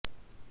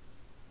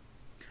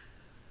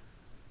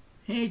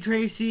Hey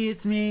Tracy,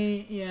 it's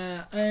me.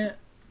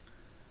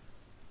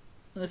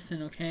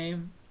 Listen, okay?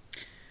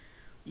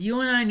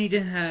 You and I need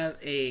to have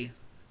a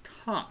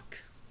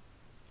talk.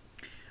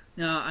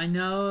 Now, I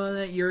know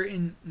that you're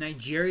in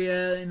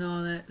Nigeria and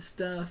all that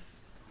stuff,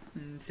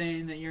 and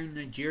saying that you're in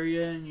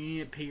Nigeria and you need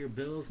to pay your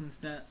bills and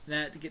stuff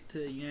that to get to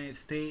the United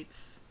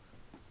States.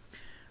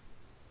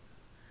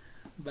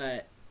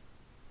 But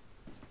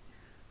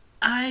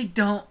I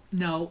don't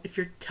know if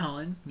you're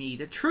telling me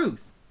the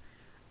truth.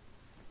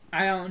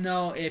 I don't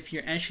know if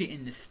you're actually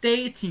in the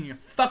States and you're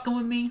fucking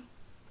with me.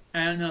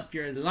 I don't know if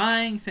you're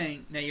lying,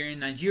 saying that you're in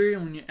Nigeria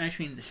when you're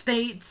actually in the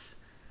States.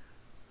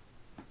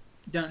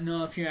 Don't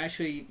know if you're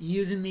actually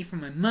using me for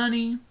my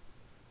money,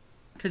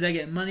 because I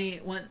get money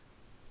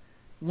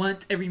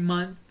once every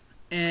month,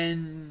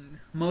 and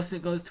most of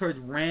it goes towards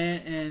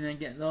rent, and I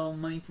get a little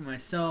money for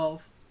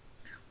myself.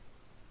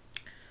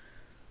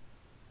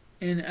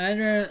 And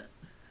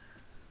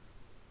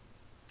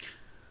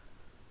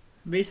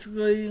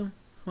basically,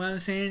 what I'm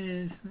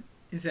saying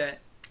is that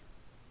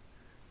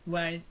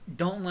what I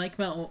don't like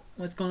about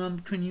what's going on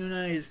between you and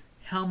I is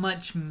how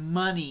much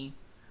money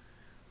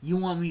you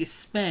want me to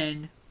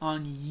spend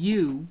on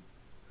you,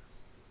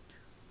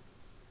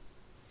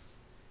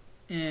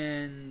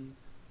 and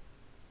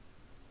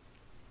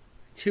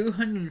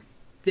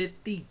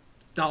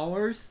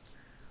 $250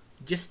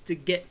 just to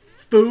get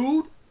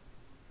food.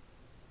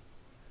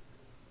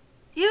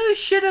 You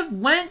should have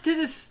left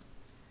the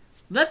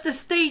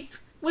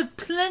States with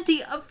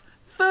plenty of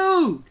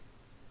food.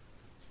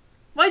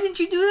 Why didn't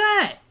you do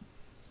that?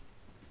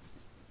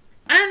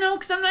 I don't know,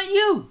 because I'm not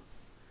you.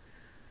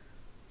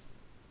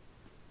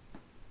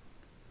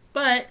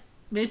 But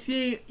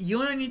basically, you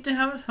and I need to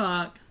have a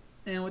talk,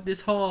 and with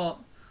this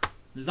whole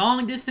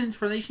long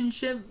distance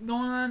relationship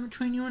going on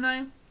between you and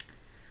I,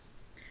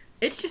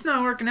 it's just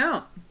not working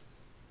out.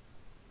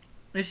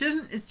 It's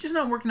just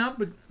not working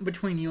out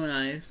between you and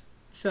I.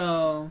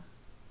 So,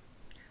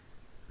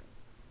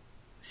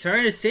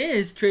 sorry to say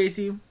this,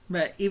 Tracy,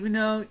 but even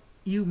though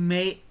you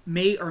may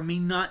or may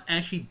not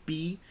actually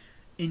be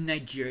in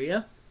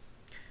Nigeria,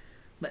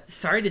 but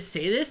sorry to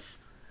say this,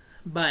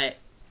 but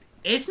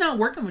it's not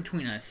working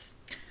between us.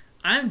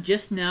 I'm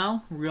just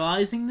now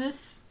realizing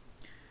this,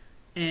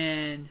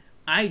 and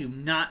I do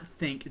not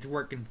think it's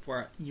working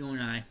for you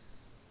and I.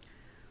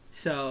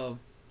 So,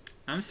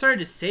 I'm sorry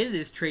to say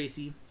this,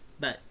 Tracy,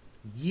 but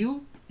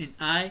you and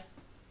I,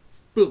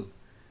 boom,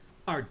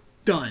 are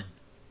done.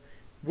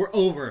 We're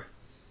over.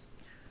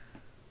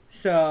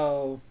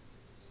 So,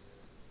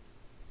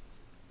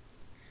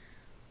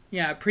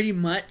 yeah, pretty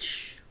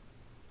much,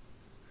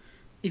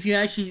 if you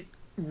actually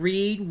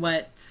read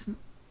what's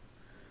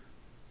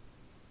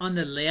on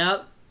the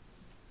layout,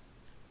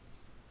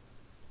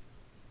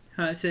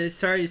 how it says,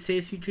 sorry to say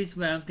this to you, Tracy,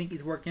 but I don't think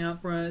it's working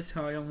out for us.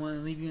 How I don't want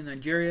to leave you in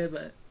Nigeria,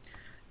 but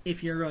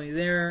if you're really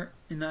there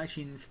and not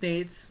actually in the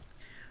States.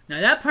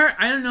 Now that part,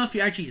 I don't know if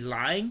you're actually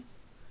lying,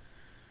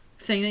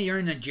 saying that you're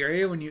in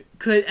Nigeria when you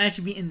could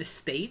actually be in the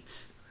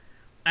States.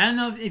 I don't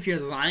know if you're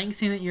lying,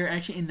 saying that you're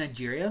actually in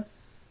Nigeria.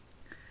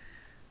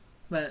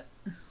 But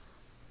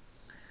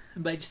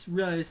I just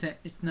realized that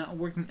it's not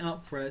working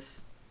out for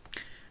us,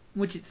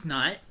 which it's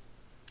not.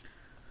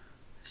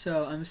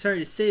 So I'm sorry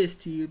to say this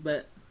to you,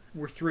 but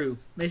we're through.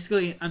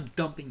 Basically, I'm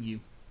dumping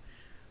you,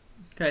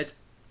 because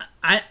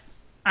I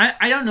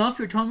don't know if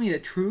you're telling me the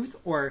truth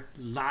or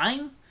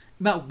lying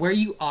about where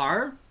you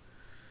are.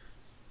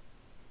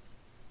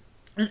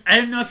 And I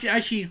don't know if you're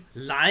actually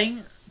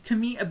lying to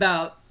me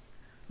about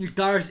your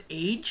daughter's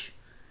age,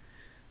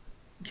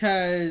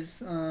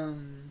 because I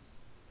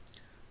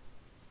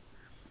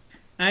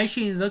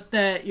actually looked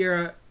at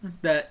the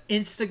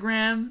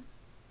Instagram,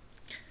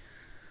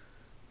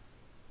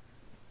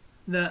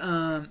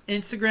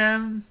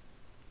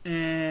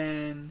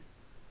 and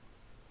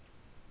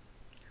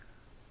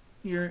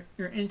your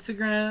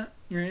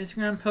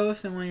Instagram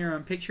post and when you're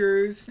on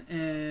pictures,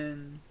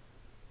 and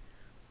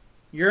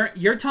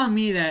you're telling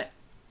me that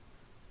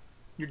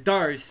your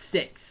daughter is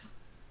 6.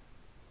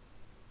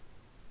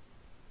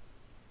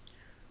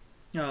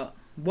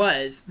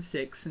 Was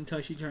 6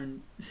 until she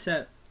turned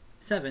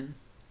 7.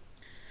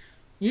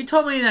 You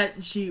told me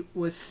that she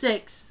was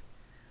 6,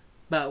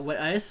 but what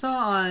I saw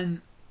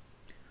on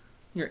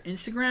your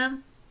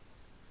Instagram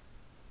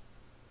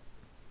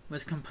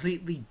was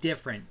completely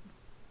different.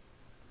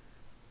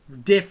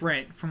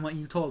 Different from what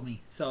you told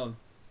me. So,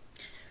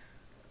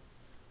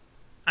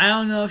 I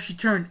don't know if she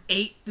turned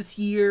 8 this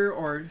year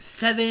or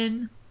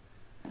 7.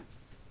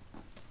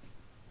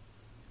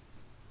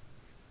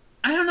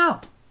 I don't know.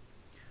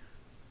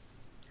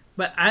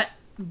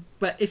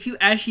 But if you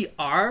actually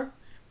are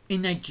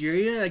in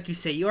Nigeria, like you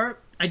say you are,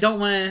 I don't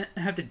want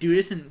to have to do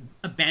this and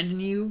abandon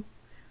you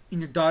and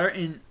your daughter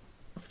in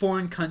a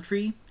foreign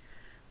country.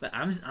 But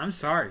I'm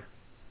sorry.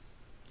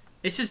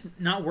 It's just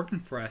not working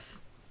for us.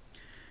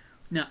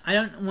 Now, I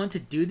don't want to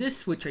do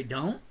this, which I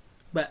don't,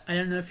 but I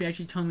don't know if you're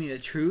actually telling me the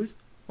truth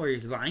or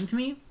you're lying to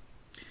me.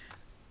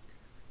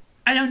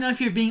 I don't know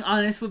if you're being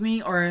honest with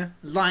me or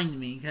lying to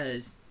me,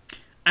 because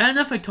I don't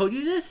know if I told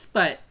you this,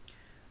 but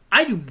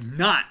I do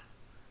not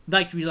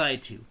like to be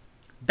lied to.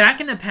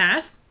 Back in the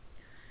past,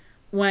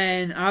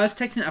 when I was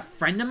texting a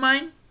friend of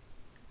mine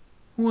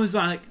who was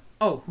like,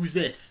 "Oh, who's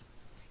this?"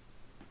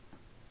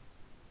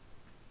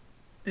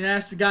 and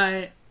asked the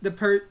guy, the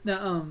friend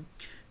that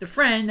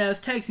I was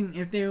texting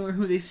if they were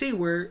who they say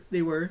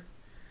they were.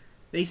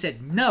 They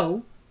said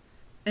no,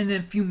 and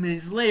then a few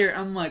minutes later,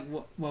 I'm like,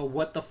 "Well,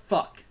 what the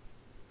fuck?"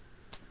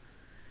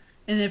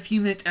 And then a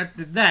few minutes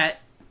after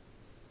that,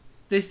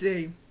 they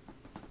say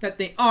that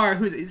they are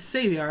who they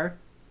say they are.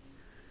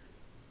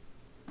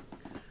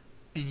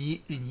 And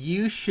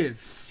you should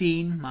have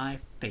seen my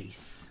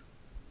face.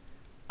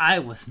 I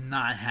was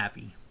not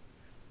happy.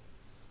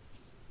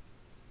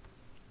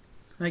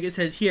 Like it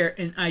says here,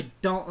 and I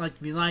don't like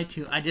to be lied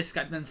to. I just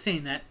got done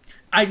saying that.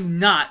 I do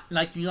not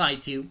like to be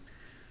lied to.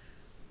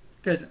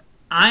 Because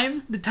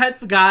I'm the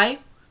type of guy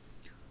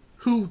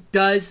who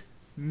does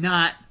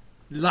not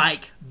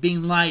like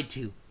being lied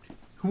to.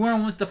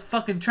 Whoever wants to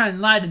fucking try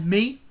and lie to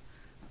me,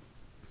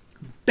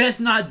 best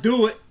not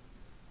do it.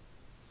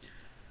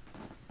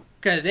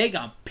 Because they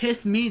gonna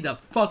piss me the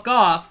fuck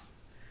off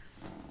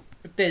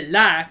if they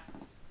lie.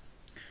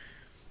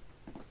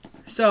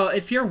 So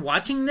if you're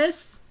watching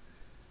this,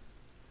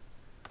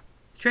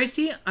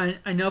 Tracy,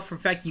 I know for a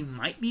fact you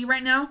might be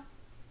right now.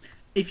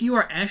 If you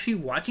are actually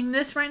watching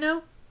this right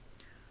now,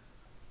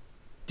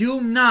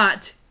 do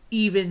not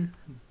even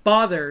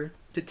bother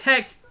to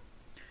text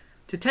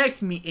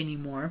me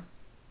anymore.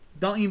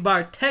 Don't even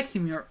bother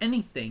texting me or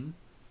anything.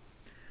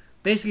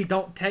 Basically,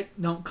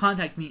 don't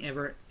contact me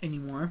ever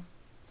anymore.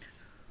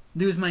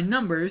 Lose my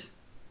numbers.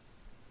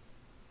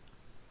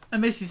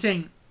 I'm basically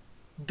saying,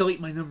 delete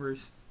my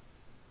numbers,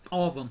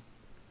 all of them,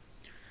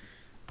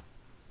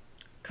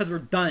 cause we're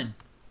done,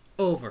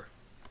 over.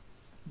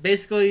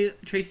 Basically,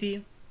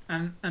 Tracy,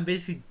 I'm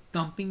basically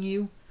dumping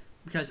you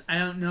because I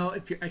don't know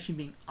if you're actually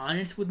being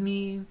honest with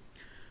me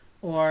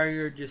or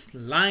you're just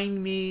lying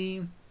to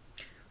me.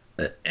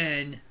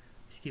 And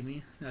excuse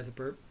me, that was a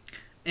burp.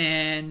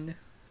 And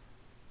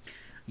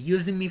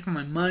using me for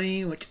my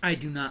money, which I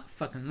do not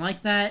fucking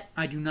like that.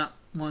 I do not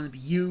want to be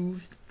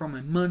used for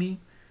my money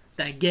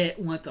that I get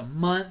once a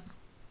month.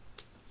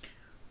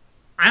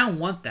 I don't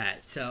want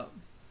that. So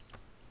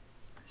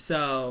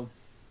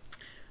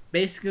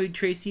basically,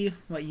 Tracy,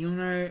 what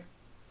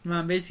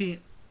I'm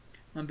basically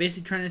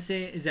trying to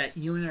say is that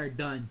you and I are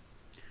done.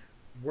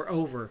 We're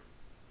over.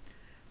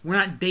 We're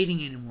not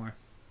dating anymore.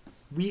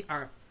 We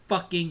are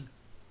fucking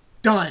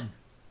done.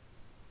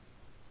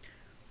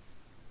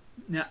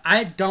 Now,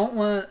 I don't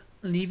want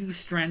to leave you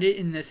stranded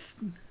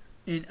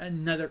in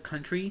another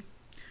country,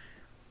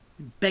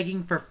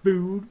 begging for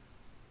food,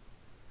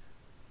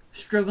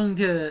 struggling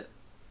to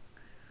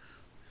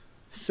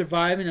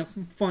survive in a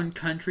foreign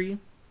country.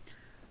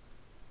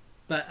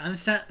 But I'm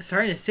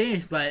sorry to say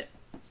this, but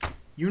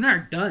you and I are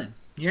done.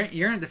 You're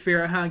gonna have to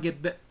figure out how to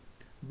get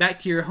back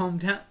to your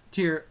hometown,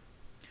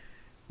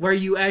 where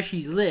you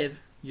actually live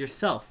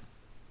yourself.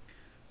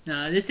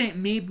 Now, this ain't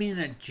me being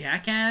a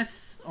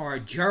jackass or a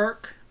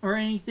jerk or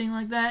anything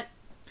like that.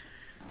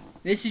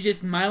 This is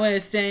just my way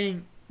of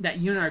saying that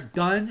you and I are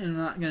done and I'm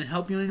not going to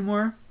help you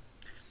anymore.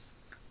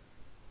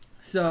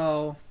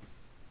 So,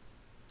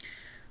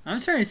 I'm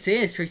sorry to say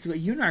this, Tracy, but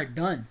you and I are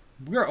done.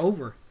 We're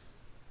over.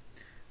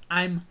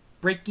 I'm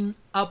breaking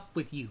up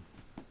with you.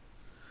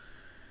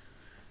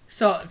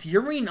 So, if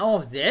you're reading all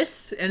of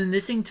this and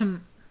listening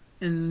to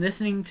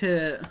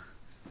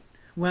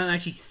what I'm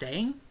actually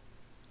saying,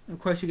 of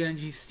course, you're going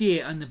to see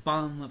it on the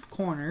bottom left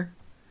corner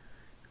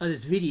of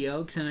this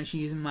video, because I'm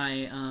actually using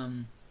my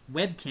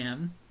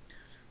webcam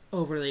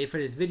overlay for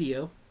this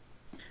video.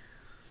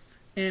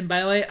 And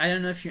by the way, I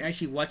don't know if you're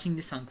actually watching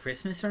this on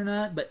Christmas or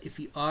not, but if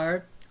you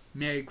are,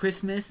 Merry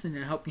Christmas, and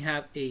I hope you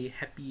have a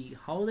happy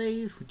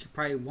holidays, which you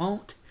probably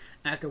won't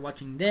after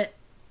watching that.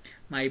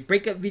 My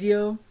breakup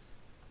video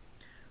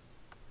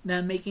that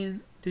I'm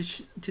making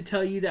to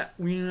tell you that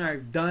we and I are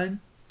done,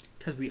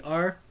 because we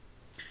are.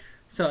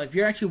 So if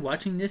you're actually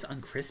watching this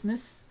on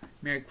Christmas,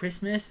 Merry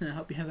Christmas, and I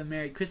hope you have a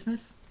Merry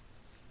Christmas.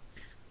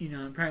 You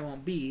know, it probably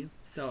won't be,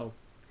 so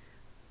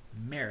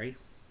Merry.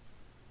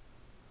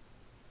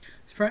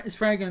 It's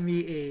probably going to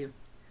be a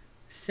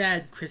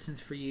sad Christmas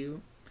for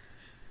you,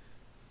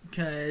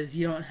 because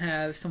you don't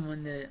have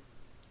someone to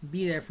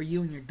be there for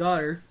you and your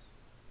daughter.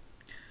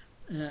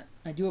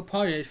 I do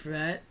apologize for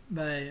that,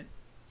 but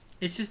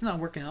it's just not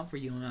working out for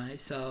you and I.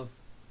 So,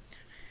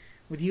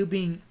 with you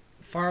being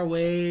far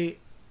away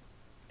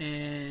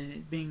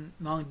and being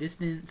long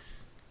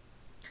distance,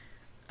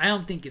 I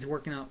don't think it's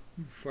working out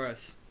for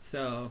us.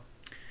 So,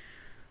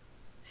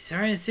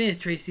 sorry to say this,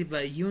 Tracy,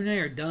 but you and I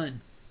are done.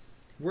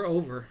 We're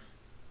over.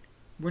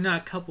 We're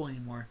not a couple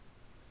anymore.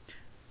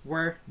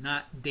 We're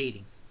not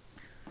dating.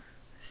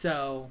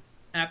 So,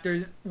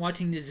 after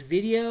watching this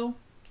video,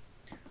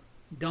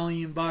 don't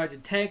even bother to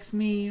text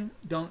me.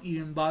 Don't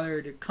even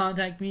bother to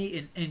contact me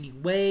in any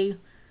way.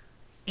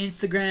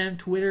 Instagram,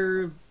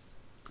 Twitter,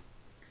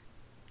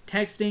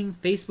 texting,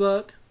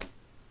 Facebook,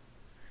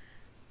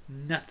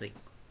 nothing.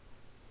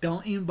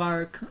 Don't even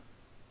bother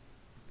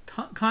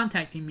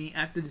contacting me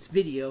after this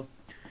video.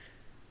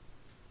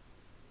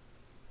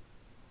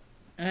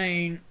 I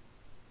mean,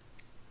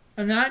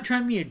 I'm not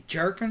trying to be a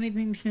jerk or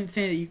anything to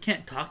say that you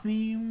can't talk to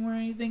me anymore or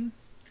anything.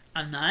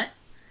 I'm not.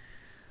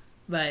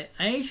 But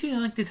I actually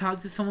like to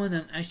talk to someone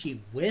I'm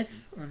actually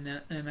with, or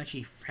that I'm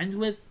actually friends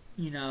with.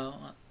 You know,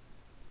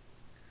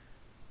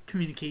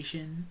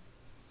 communication.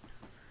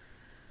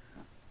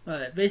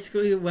 But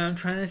basically, what I'm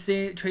trying to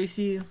say,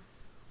 Tracy,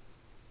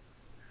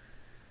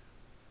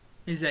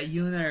 is that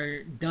you and I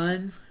are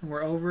done.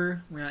 We're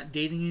over. We're not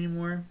dating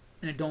anymore,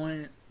 and I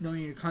don't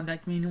need to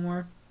contact me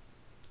anymore.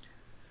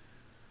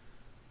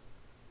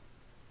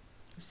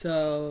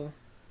 So,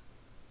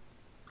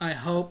 I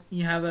hope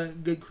you have a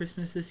good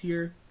Christmas this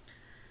year.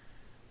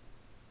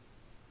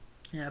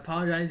 And I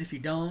apologize if you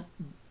don't,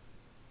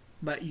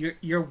 but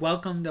you're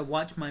welcome to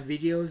watch my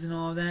videos and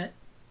all of that,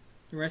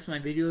 the rest of my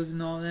videos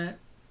and all of that,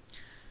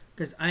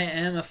 because I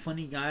am a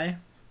funny guy,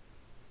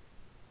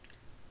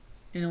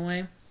 in a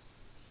way.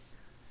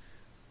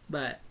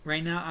 But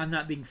right now, I'm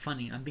not being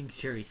funny. I'm being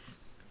serious.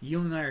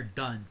 You and I are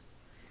done.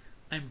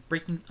 I'm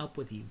breaking up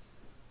with you.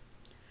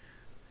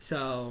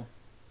 So,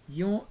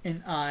 you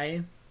and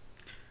I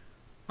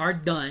are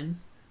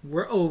done.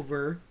 We're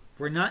over.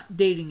 We're not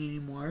dating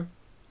anymore.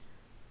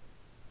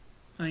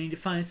 I need to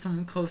find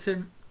someone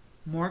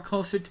more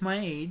closer to my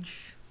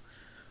age.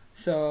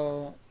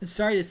 So, I'm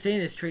sorry to say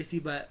this, Tracy,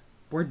 but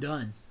we're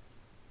done.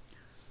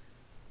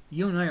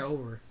 You and I are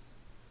over.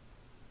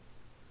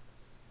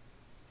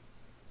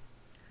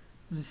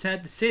 I'm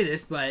sad to say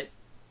this, but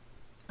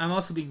I'm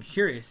also being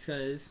serious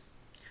because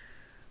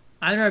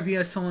I'd rather be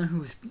with someone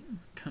who's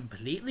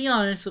completely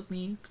honest with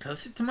me,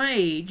 closer to my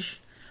age,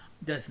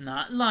 does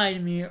not lie to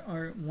me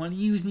or want to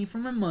use me for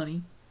my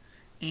money,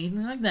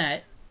 anything like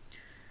that.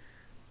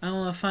 I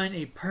want to find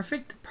a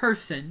perfect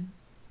person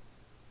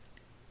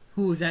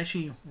who is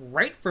actually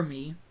right for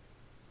me,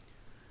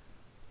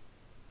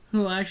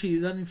 who will actually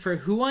love me for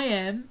who I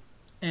am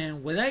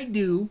and what I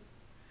do,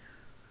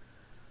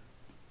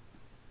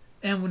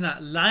 and will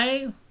not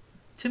lie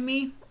to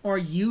me or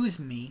use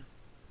me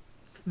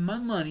for my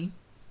money.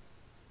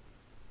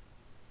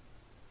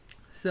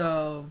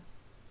 So,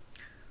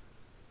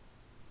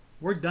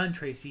 we're done,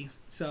 Tracy.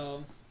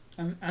 So,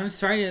 I'm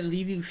sorry to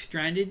leave you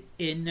stranded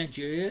in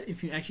Nigeria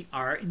if you actually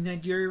are in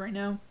Nigeria right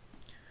now.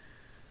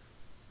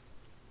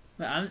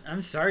 But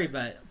I'm sorry,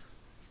 but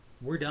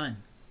we're done.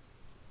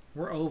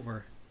 We're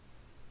over.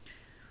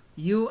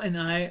 You and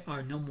I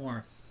are no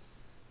more.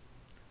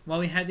 What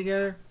we had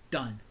together,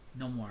 done.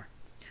 No more.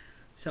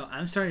 So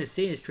I'm sorry to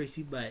say this,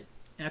 Tracy, but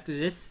after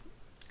this,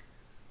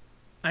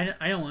 I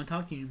don't want to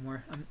talk to you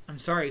anymore. I'm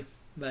sorry,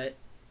 but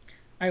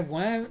I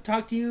want to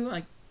talk to you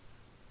like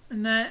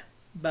and that,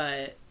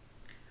 but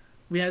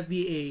we have to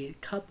be a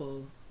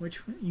couple,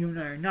 which you and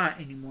I are not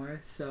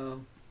anymore.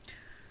 So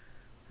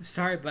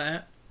sorry,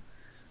 but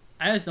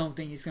I just don't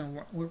think it's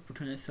gonna work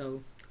between us.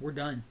 So we're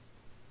done.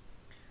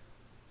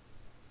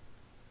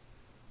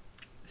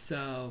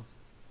 So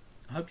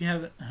I hope you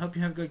have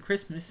a good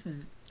Christmas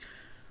and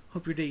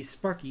hope your day is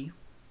sparky.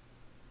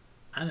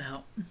 I'm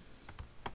out.